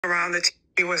around, the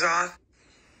TV was off.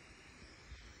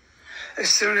 As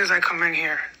soon as I come in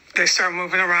here, they start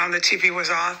moving around, the TV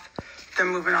was off. They're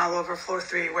moving all over floor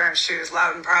 3, wearing shoes,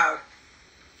 loud and proud.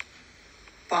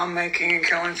 Bomb making and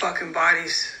killing fucking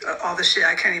bodies. All the shit,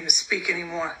 I can't even speak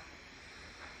anymore.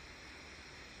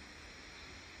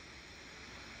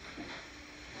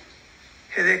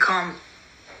 Here they come.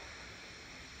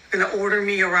 Gonna order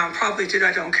me around. Probably, dude,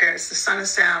 I don't care. It's the son of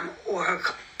Sam or her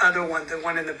other one, the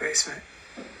one in the basement.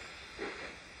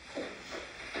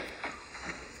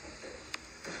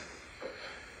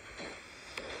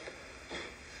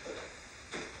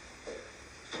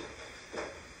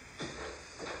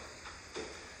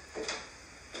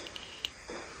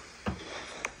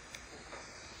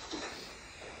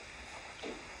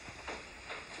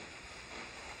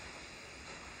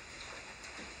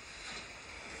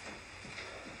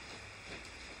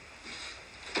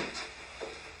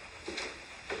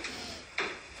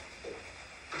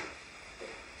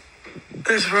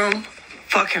 This room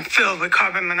fucking filled with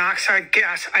carbon monoxide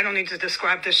gas. I don't need to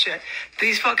describe this shit.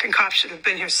 These fucking cops should have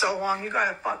been here so long. You got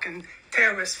a fucking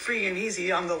terrorist free and easy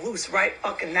on the loose right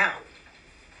fucking now.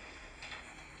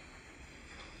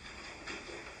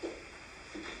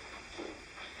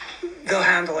 They'll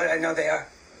handle it. I know they are.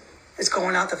 It's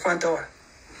going out the front door.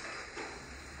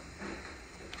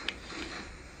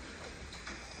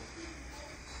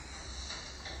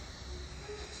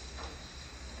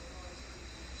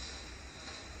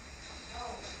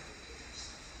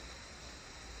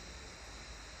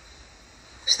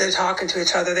 They're talking to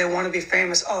each other. They want to be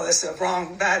famous. Oh, this is a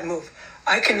wrong, bad move.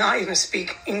 I cannot even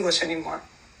speak English anymore.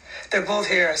 They're both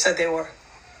here. I said they were.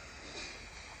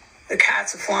 The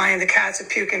cats are flying. The cats are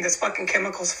puking. There's fucking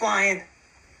chemicals flying.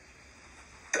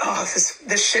 Oh,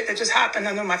 this shit that just happened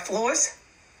under my floors.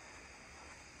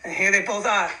 And here they both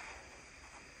are.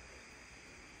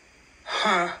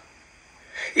 Huh.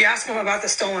 You ask them about the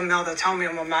stolen mail, they'll tell me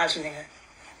I'm imagining it.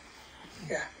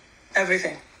 Yeah,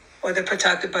 everything. Or they're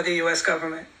protected by the U.S.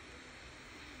 government.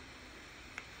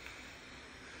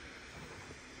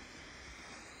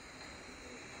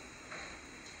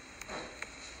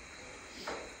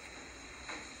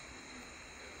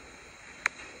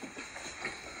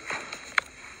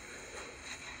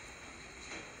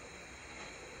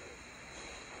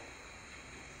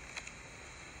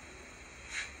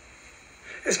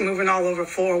 It's moving all over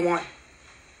 401.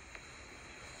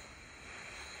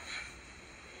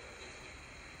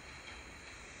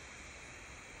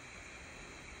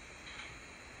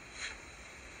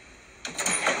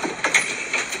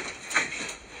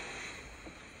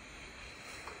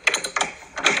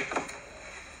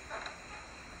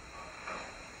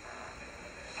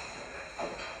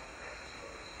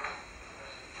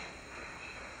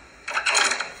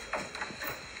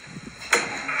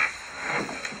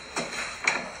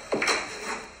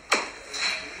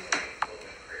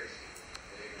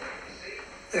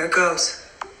 There it goes.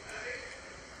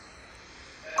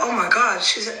 Oh my God,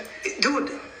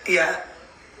 dude, yeah.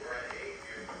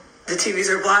 The TVs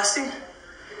are blasting.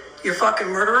 Your fucking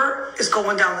murderer is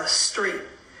going down the street.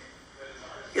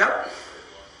 Yep.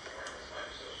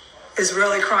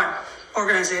 Israeli crime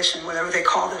organization, whatever they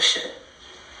call this shit.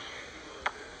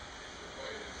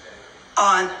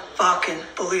 Unfucking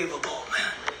believable,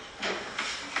 man.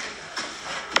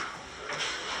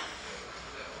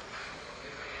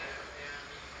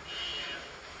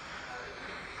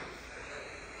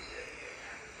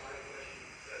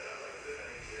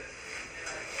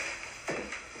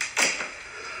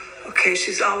 Okay,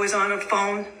 she's always on her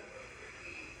phone.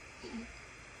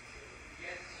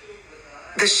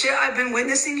 The shit I've been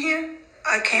witnessing here,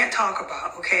 I can't talk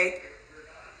about, okay?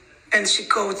 And she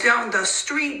goes down the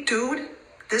street, dude.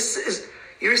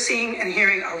 You're seeing and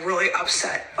hearing a really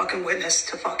upset fucking witness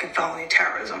to fucking felony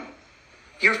terrorism.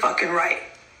 You're fucking right.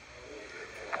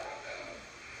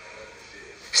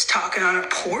 She's talking on her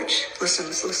porch.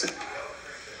 Listen.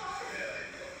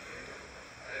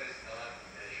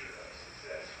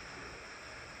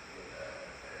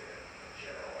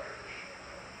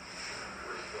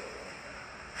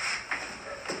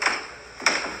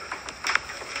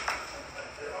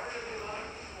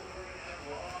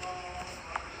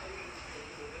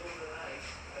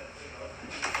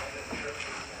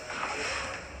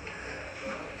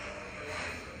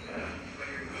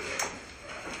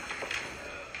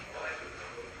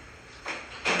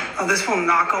 Oh, this will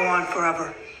not go on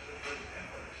forever.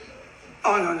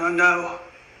 Oh, no.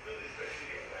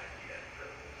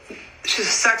 She's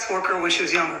a sex worker when she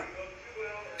was younger.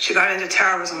 She got into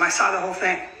terrorism. I saw the whole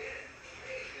thing.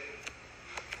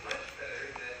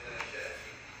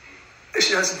 It's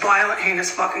she does violent, heinous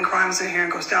fucking crimes in here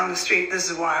and goes down the street. This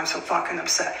is why I'm so fucking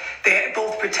upset. They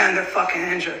both pretend they're fucking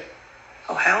injured.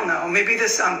 Oh, hell no. Maybe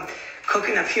this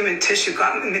cooking of human tissue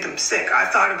made them sick. I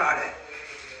thought about it.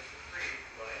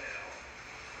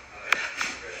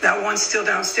 That one's still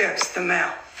downstairs, the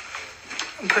mail.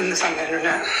 I'm putting this on the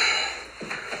internet.